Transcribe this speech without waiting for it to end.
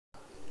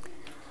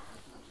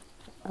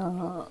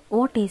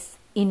What is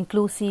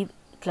inclusive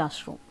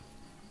classroom?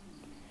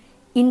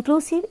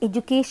 Inclusive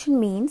education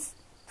means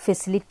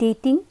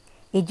facilitating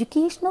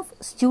education of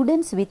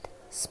students with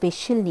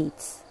special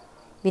needs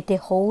with a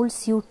whole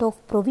suite of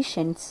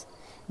provisions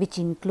which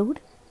include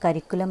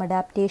curriculum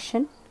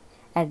adaptation,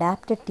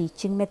 adapted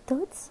teaching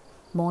methods,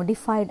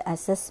 modified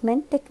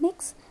assessment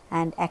techniques,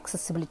 and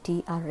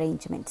accessibility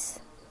arrangements.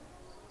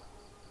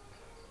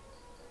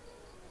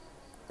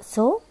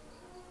 So,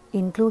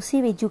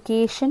 inclusive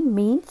education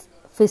means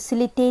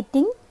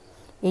facilitating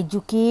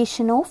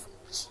education of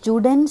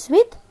students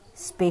with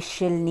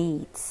special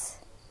needs.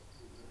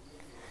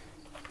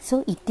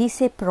 So, it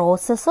is a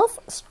process of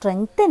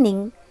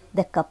strengthening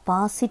the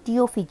capacity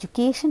of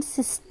education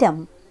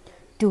system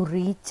to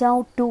reach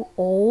out to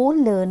all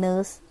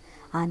learners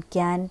and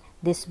can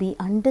this be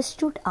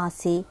understood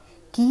as a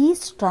key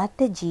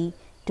strategy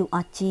to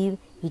achieve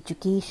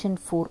education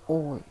for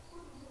all.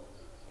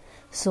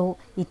 So,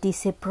 it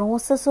is a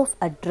process of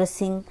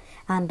addressing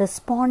and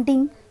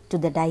responding to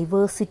the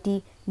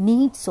diversity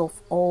needs of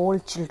all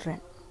children.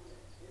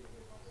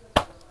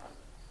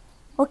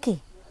 Okay.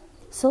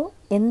 So,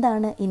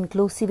 എന്താണ്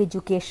inclusive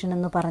education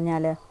എന്ന്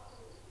പറഞ്ഞാൽ?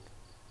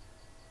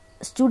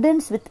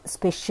 Students with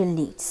special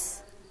needs,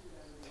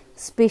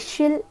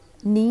 special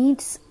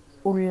needs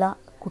ഉള്ള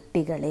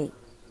കുട്ടികളെ,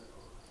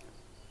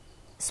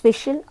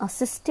 special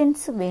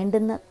assistance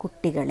വേണ്ടുന്ന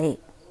കുട്ടികളെ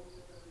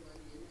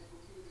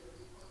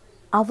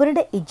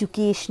അവരുടെ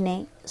എഡ്യൂക്കേഷനെ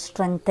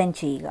strengthen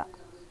ചെയ്യുക,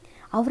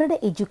 അവരുടെ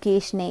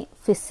എഡ്യൂക്കേഷനെ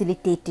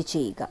ഫെസിലിറ്റേറ്റ്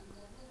ചെയ്യുക.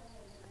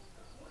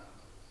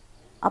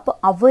 അപ്പോൾ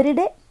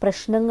അവരുടെ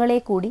പ്രശ്നങ്ങളെ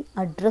കൂടി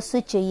അഡ്രസ്സ്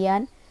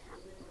ചെയ്യാൻ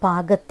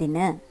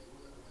പാകത്തിന്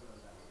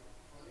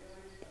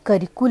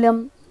curriculum,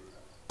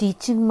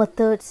 teaching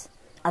methods,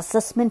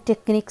 assessment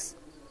techniques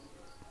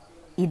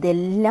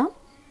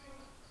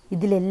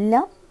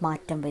ഇതിലെല്ലാം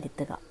മാറ്റം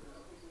വരുത്തുക.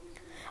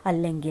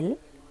 അല്ലെങ്കിൽ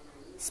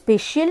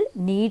സ്പെഷ്യൽ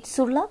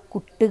നീഡ്സുള്ള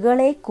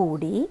കുട്ടികളെ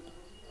കൂടി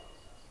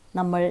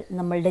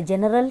നമ്മളുടെ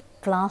ജനറൽ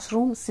ക്ലാസ്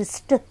റൂം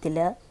സിസ്റ്റത്തിൽ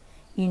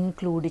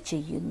ഇൻക്ലൂഡ്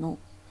ചെയ്യുന്നു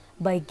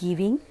by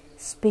giving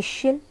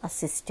special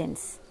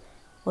assistance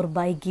or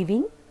by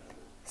giving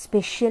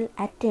special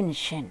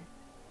attention.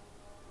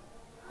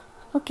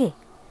 Okay,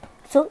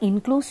 so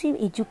inclusive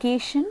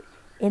education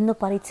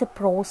it's a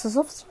process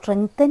of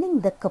strengthening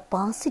the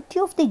capacity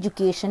of the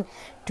education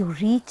to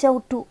reach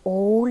out to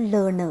all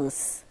learners.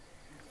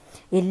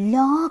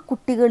 എല്ലാ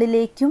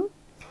കുട്ടികളിലേക്കും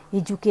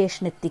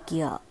education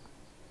എത്തിക്കുക,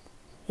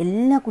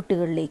 എല്ലാ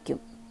കുട്ടികളിലേക്കും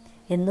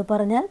എന്ന്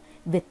പറഞ്ഞാൽ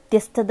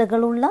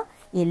വ്യത്യസ്തതകളുള്ള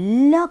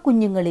എല്ലാ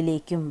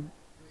കുഞ്ഞുങ്ങളിലേക്കും,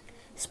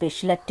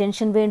 special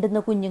attention വേണ്ടുന്ന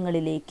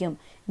കുഞ്ഞുങ്ങളിലേക്കും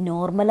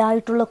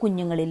നോർമലായിട്ടുള്ള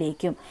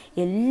കുഞ്ഞുങ്ങളിലേക്കും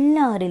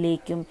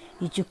എല്ലാവരിലേക്കും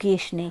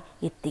എഡ്യൂക്കേഷനെ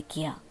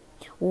എത്തിക്കുക.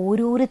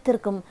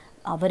 ഓരോരുത്തർക്കും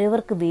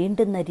അവരവർക്ക്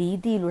വേണ്ടുന്ന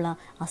രീതിയിലുള്ള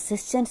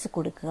അസിസ്റ്റൻസ്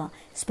കൊടുക്കുക,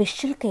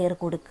 സ്പെഷ്യൽ കെയർ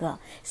കൊടുക്കുക,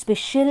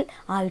 സ്പെഷ്യൽ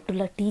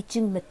ആയിട്ടുള്ള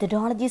ടീച്ചിങ്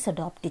മെത്തഡോളജീസ്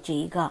അഡോപ്റ്റ്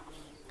ചെയ്യുക,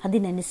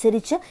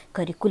 അതിനനുസരിച്ച്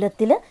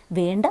കരിക്കുലത്തിൽ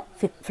വേണ്ട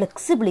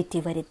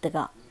ഫ്ലെക്സിബിലിറ്റി വരുത്തുക.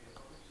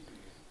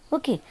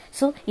 Okay,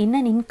 so in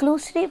an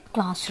inclusive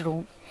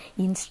classroom,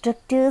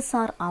 instructors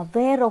are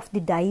aware of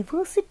the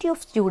diversity of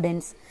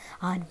students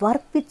and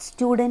work with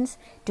students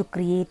to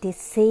create a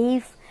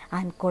safe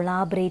and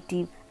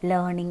collaborative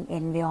learning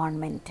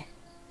environment.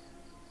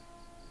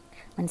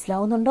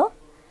 മനസ്സിലാവുന്നുണ്ടോ?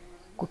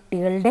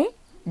 കുട്ടികളുടെ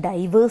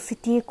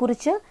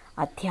ഡൈവേഴ്സിറ്റിയെക്കുറിച്ച്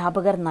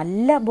അധ്യാപകർ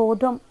നല്ല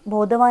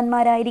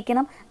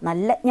ബോധവാന്മാരായിരിക്കണം,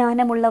 നല്ല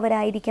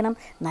ജ്ഞാനമുള്ളവരായിരിക്കണം,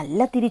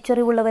 നല്ല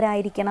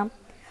തിരിച്ചറിവുള്ളവരായിരിക്കണം.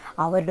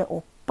 അവരുടെ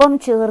ഒപ്പം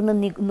ചേർന്ന്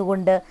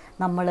നിന്നുകൊണ്ട്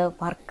നമ്മൾ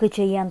വർക്ക്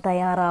ചെയ്യാൻ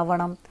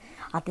തയ്യാറാവണം.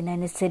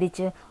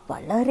 അതിനനുസരിച്ച്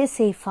വളരെ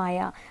സേഫായ,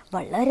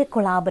 വളരെ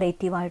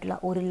കൊളാബറേറ്റീവായിട്ടുള്ള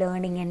ഒരു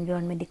ലേണിംഗ്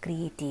എൻവയോൺമെൻറ്റ്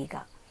ക്രിയേറ്റ്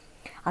ചെയ്യുക.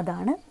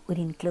 അതാണ് ഒരു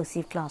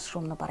ഇൻക്ലൂസീവ് ക്ലാസ്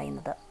റൂം എന്ന്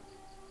പറയുന്നത്.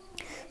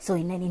 So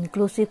in an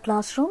inclusive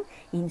classroom,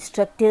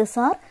 instructors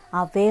are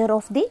aware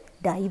of the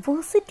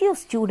diversity of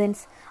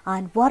students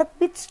and work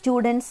with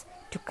students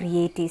to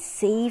create a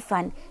safe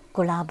and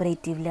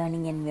collaborative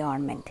learning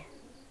environment.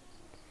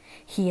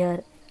 Here,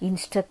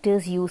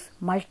 instructors use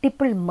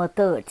multiple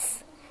methods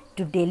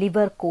to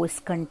deliver course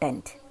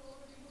content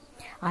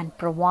and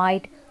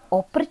provide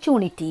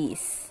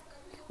opportunities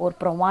or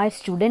provide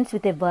students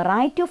with a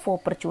variety of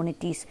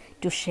opportunities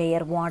to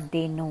share what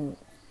they know.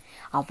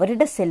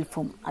 അവരുടെ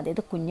സെൽഫും,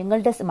 അതായത്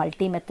കുഞ്ഞുങ്ങളുടെ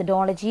multi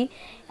methodology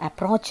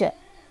approach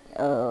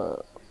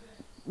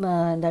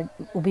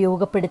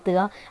ഉപയോഗപ്പെടുത്തുക,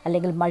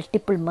 അല്ലെങ്കിൽ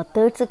multiple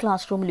methods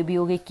class റൂമിൽ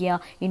ഉപയോഗിക്കുക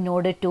in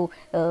order to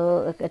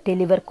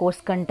deliver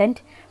course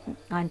content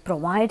and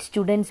provide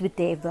students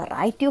with a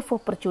variety of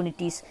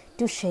opportunities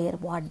to share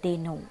what they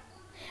know.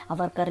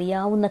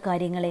 അവർക്കറിയാവുന്ന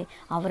കാര്യങ്ങളെ,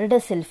 അവരുടെ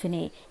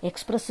സെൽഫിനെ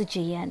എക്സ്പ്രസ്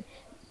ചെയ്യാൻ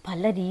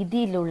പല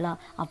രീതിയിലുള്ള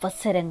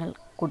അവസരങ്ങൾ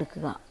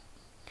കൊടുക്കുക.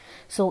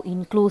 So,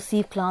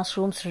 inclusive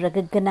classrooms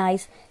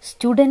recognize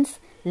students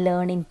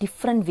learn in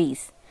different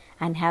ways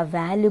and have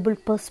valuable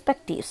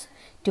perspectives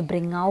to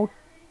bring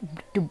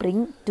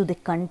to the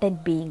content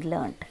being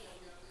learned.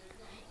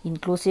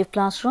 Inclusive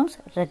classrooms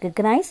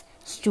recognize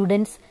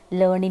students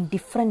learn in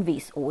different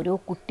ways. ഓരോ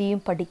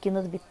കുട്ടിയും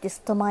പഠിക്കുന്നത്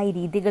വ്യത്യസ്തമായ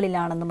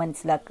രീതികളിലാണെന്ന്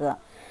മനസ്സിലാക്കുക.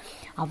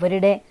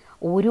 അവരുടെ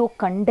ഓരോ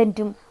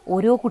കണ്ടൻറ്റും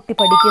ഓരോ കുട്ടി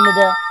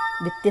പഠിക്കുന്നത്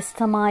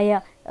വ്യത്യസ്തമായ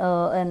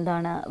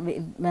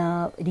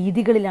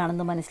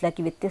രീതികളിലാണെന്ന്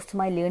മനസ്സിലാക്കി,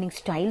 വ്യത്യസ്തമായ ലേണിംഗ്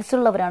സ്റ്റൈൽസ്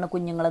ഉള്ളവരാണ്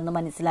കുഞ്ഞുങ്ങളെന്ന്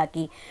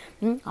മനസ്സിലാക്കി,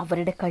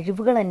 അവരുടെ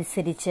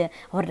കഴിവുകളനുസരിച്ച്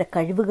അവരുടെ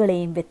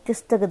കഴിവുകളെയും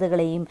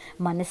വ്യത്യസ്തതകളെയും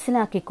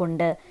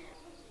മനസ്സിലാക്കിക്കൊണ്ട്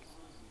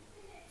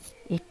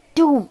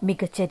ഏറ്റവും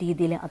മികച്ച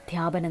രീതിയിൽ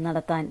അധ്യാപനം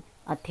നടത്താൻ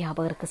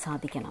അധ്യാപകർക്ക്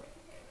സാധിക്കണം.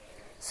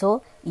 So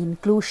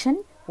inclusion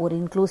or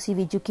inclusive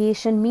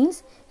education means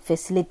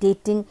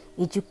facilitating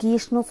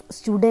education of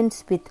students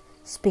with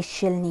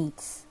special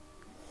needs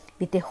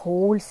with a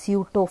whole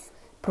suite of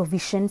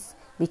provisions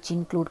which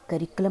include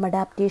curriculum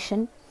adaptation,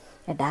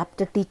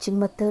 adapted teaching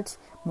methods,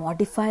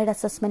 modified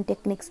assessment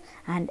techniques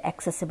and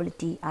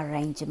accessibility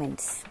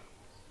arrangements.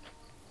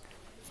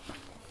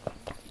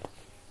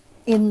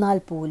 എന്നാൽ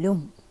പോലും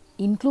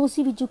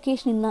inclusive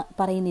education എന്ന്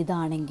പറയുന്ന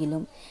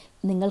ഇതാണെങ്കിലും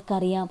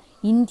നിങ്ങൾക്കറിയാം,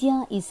 India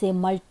is a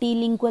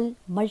multilingual,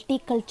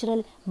 multicultural,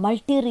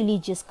 multi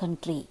religious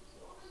country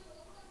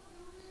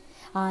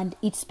and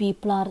its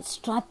people are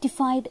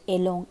stratified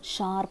along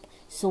sharp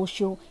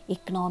socio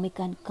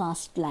economic and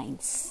caste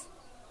lines.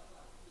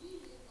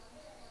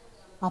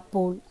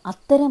 അപ്പോൾ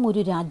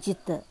അത്തരമൊരു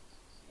രാജ്യത്ത്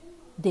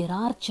there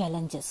are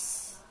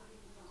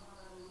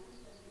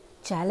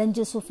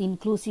challenges of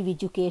inclusive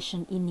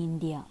education in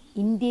India.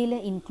 ഇന്ത്യയിലെ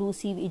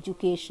ഇൻക്ലൂസീവ്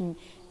എഡ്യൂക്കേഷൻ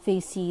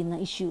ഫേസ് ചെയ്യുന്ന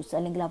issues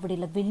അല്ലെങ്കിൽ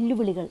അവിടെയുള്ള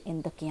വെല്ലുവിളികൾ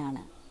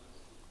എന്തൊക്കെയാണ്?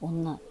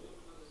 ഒന്ന്,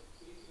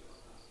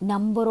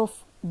 number of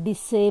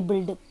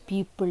disabled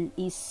people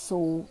is so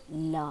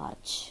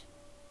large.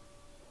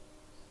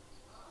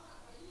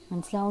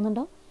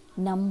 മനസ്സിലാവുന്നുണ്ടോ?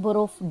 Number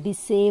of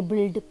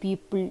disabled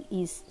people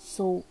is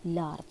so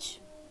large.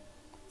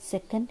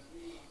 Second,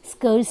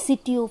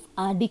 scarcity of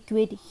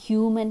adequate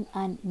human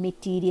and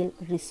material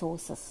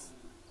resources.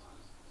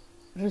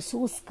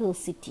 Resource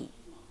scarcity,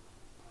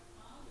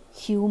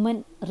 human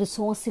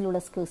റിസോഴ്സിലുള്ള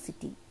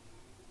scarcity,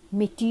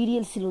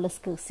 മെറ്റീരിയൽസിലുള്ള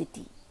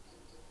scarcity.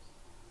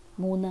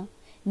 3,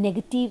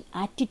 negative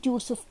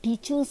attitudes of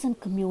teachers and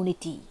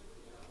community.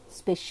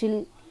 Special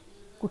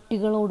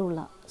കുട്ടികളോടുള്ള,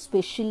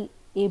 special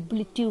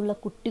എബിലിറ്റിയുള്ള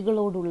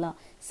കുട്ടികളോടുള്ള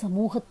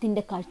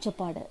സമൂഹത്തിൻ്റെ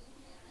കാഴ്ചപ്പാട്,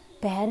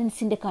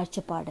 പാരൻസിൻ്റെ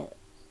കാഴ്ചപ്പാട്,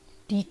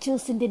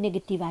 ടീച്ചേഴ്സിൻ്റെ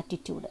negative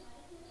attitude.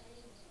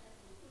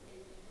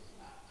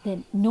 Then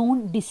non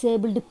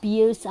disabled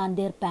peers and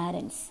their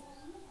parents.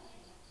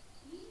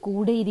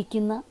 കൂടെ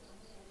ഇരിക്കുന്ന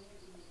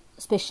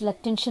സ്പെഷ്യൽ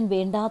അറ്റൻഷൻ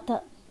വേണ്ടാത്ത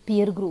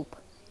പിയർ ഗ്രൂപ്പ്,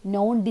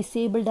 നോൺ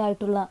ഡിസേബിൾഡ്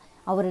ആയിട്ടുള്ള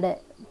അവരുടെ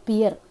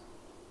പിയർ,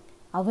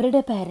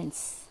 അവരുടെ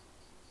പാരൻസ്.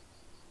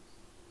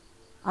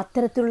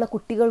 അത്തരത്തിലുള്ള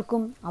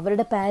കുട്ടികൾക്കും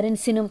അവരുടെ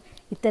പാരൻസിനും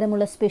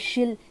ഇത്തരമുള്ള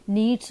സ്പെഷ്യൽ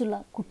നീഡ്സുള്ള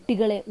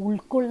കുട്ടികളെ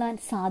ഉൾക്കൊള്ളാൻ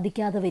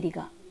സാധിക്കാതെ വരിക.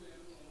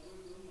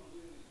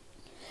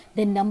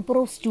 The number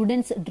of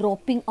students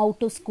dropping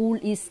out of school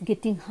is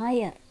getting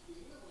higher.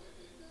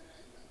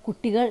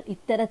 കുട്ടികൾ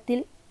ഇത്തരത്തിൽ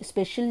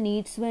സ്പെഷ്യൽ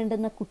നീഡ്സ്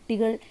വേണ്ടുന്ന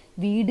കുട്ടികൾ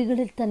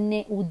വീടുകളിൽ തന്നെ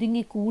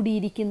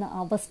ഒതുങ്ങിക്കൂടിയിരിക്കുന്ന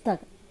അവസ്ഥ,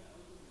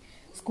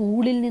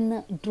 സ്കൂളിൽ നിന്ന്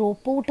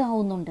ഡ്രോപ്പ് ഔട്ട്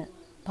ആവുന്നുണ്ട്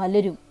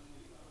പലരും.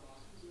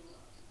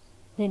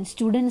 Then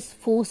students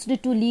forced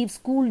to leave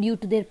school due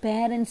to their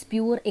parents'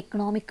 poor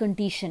economic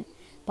condition.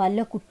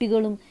 പല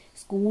കുട്ടികളും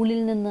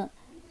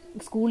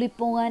സ്കൂളിൽ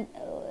പോകാൻ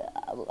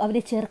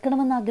അവരെ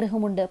ചേർക്കണമെന്ന്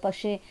ആഗ്രഹമുണ്ട്,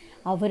 പക്ഷേ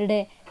അവരുടെ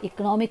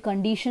ഇക്കണോമിക്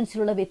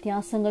കണ്ടീഷൻസിലുള്ള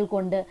വ്യത്യാസങ്ങൾ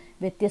കൊണ്ട്,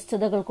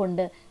 വ്യത്യസ്തതകൾ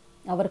കൊണ്ട്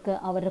അവർക്ക്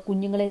അവരുടെ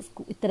കുഞ്ഞുങ്ങളെ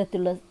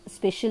ഇത്തരത്തിലുള്ള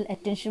സ്പെഷ്യൽ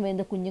അറ്റൻഷൻ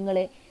വേണ്ട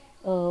കുഞ്ഞുങ്ങളെ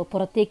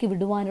പുറത്തേക്ക്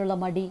വിടുവാനുള്ള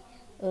മടി,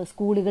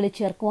 സ്കൂളുകളിൽ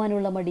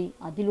ചേർക്കുവാനുള്ള മടി,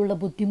 അതിലുള്ള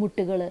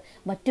ബുദ്ധിമുട്ടുകൾ,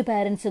 മറ്റു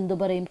പാരൻസ് എന്തു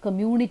പറയും,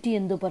 കമ്മ്യൂണിറ്റി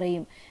എന്തു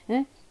പറയും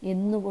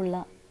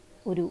എന്നുമുള്ള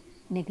ഒരു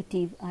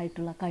നെഗറ്റീവ്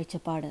ആയിട്ടുള്ള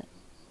കാഴ്ചപ്പാട്.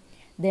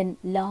 Then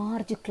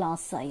large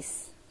class size.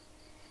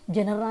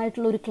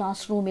 ജനറലായിട്ടുള്ള ഒരു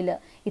ക്ലാസ് റൂമിൽ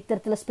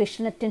ഇത്തരത്തിലുള്ള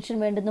സ്പെഷ്യൽ അറ്റൻഷൻ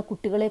വേണ്ടുന്ന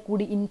കുട്ടികളെ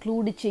കൂടി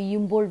ഇൻക്ലൂഡ്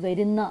ചെയ്യുമ്പോൾ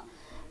വരുന്ന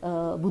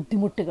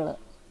ബുദ്ധിമുട്ടുകൾ.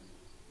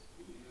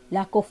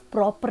 Lack of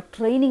proper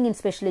training in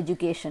special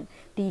education.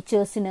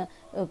 ടീച്ചേഴ്സിന്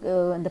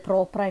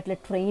പ്രോപ്പറായിട്ടുള്ള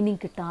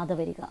ട്രെയിനിങ് കിട്ടാതെ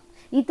വരിക.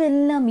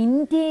 ഇതെല്ലാം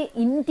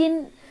ഇന്ത്യൻ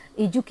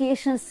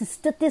എഡ്യൂക്കേഷൻ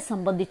സിസ്റ്റത്തെ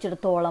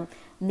സംബന്ധിച്ചിടത്തോളം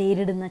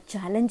നേരിടുന്ന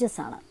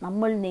ചാലഞ്ചസ് ആണ്,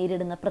 നമ്മൾ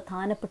നേരിടുന്ന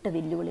പ്രധാനപ്പെട്ട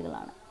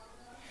വെല്ലുവിളികളാണ്.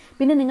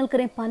 പിന്നെ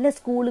നിങ്ങൾക്കറിയാം, പല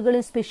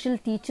സ്കൂളുകളിൽ സ്പെഷ്യൽ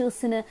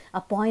ടീച്ചേഴ്സിന്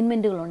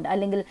അപ്പോയിൻമെൻറ്റുകളുണ്ട്,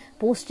 അല്ലെങ്കിൽ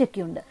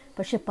പോസ്റ്റൊക്കെ ഉണ്ട്.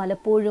 പക്ഷെ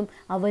പലപ്പോഴും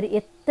അവർ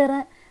എത്ര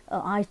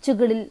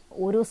ആഴ്ചകളിൽ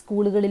ഓരോ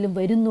സ്കൂളുകളിലും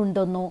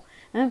വരുന്നുണ്ടെന്നോ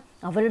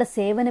അവരുടെ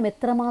സേവനം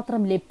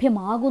എത്രമാത്രം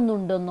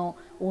ലഭ്യമാകുന്നുണ്ടെന്നോ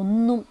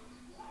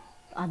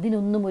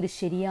അതിനൊന്നും ഒരു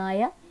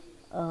ശരിയായ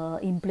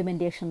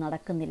ഇംപ്ലിമെൻറ്റേഷൻ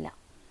നടക്കുന്നില്ല.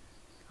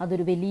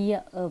 അതൊരു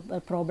വലിയ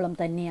പ്രോബ്ലം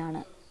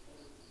തന്നെയാണ്.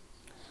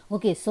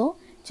 Okay, so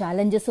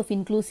challenges of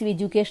inclusive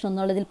education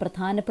എന്നുള്ളതിൽ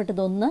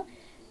പ്രധാനപ്പെട്ടതൊന്ന്,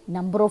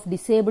 number of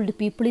disabled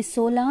people is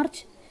so large,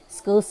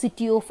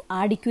 scarcity of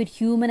adequate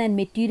human and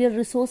material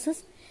resources,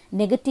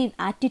 negative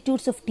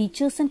attitudes of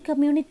teachers and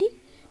community,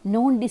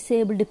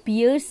 non-disabled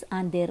peers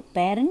and their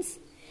parents,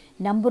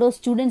 number of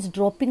students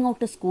dropping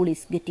out of school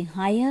is getting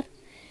higher,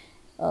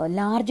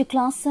 large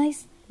class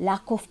size,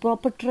 lack of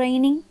proper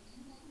training,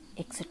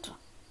 etc.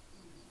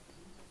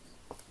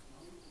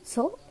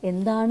 So,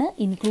 എന്താണ്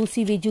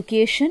inclusive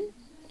education?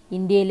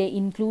 ഇന്ത്യയിലെ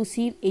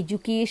inclusive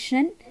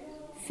education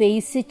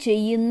face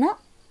ചെയ്യുന്ന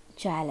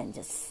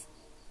challenges.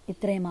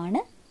 ഇത്രയുമാണ്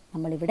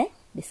നമ്മളിവിടെ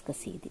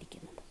discuss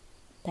ചെയ്തിരിക്കുന്നത്.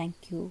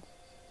 Thank U.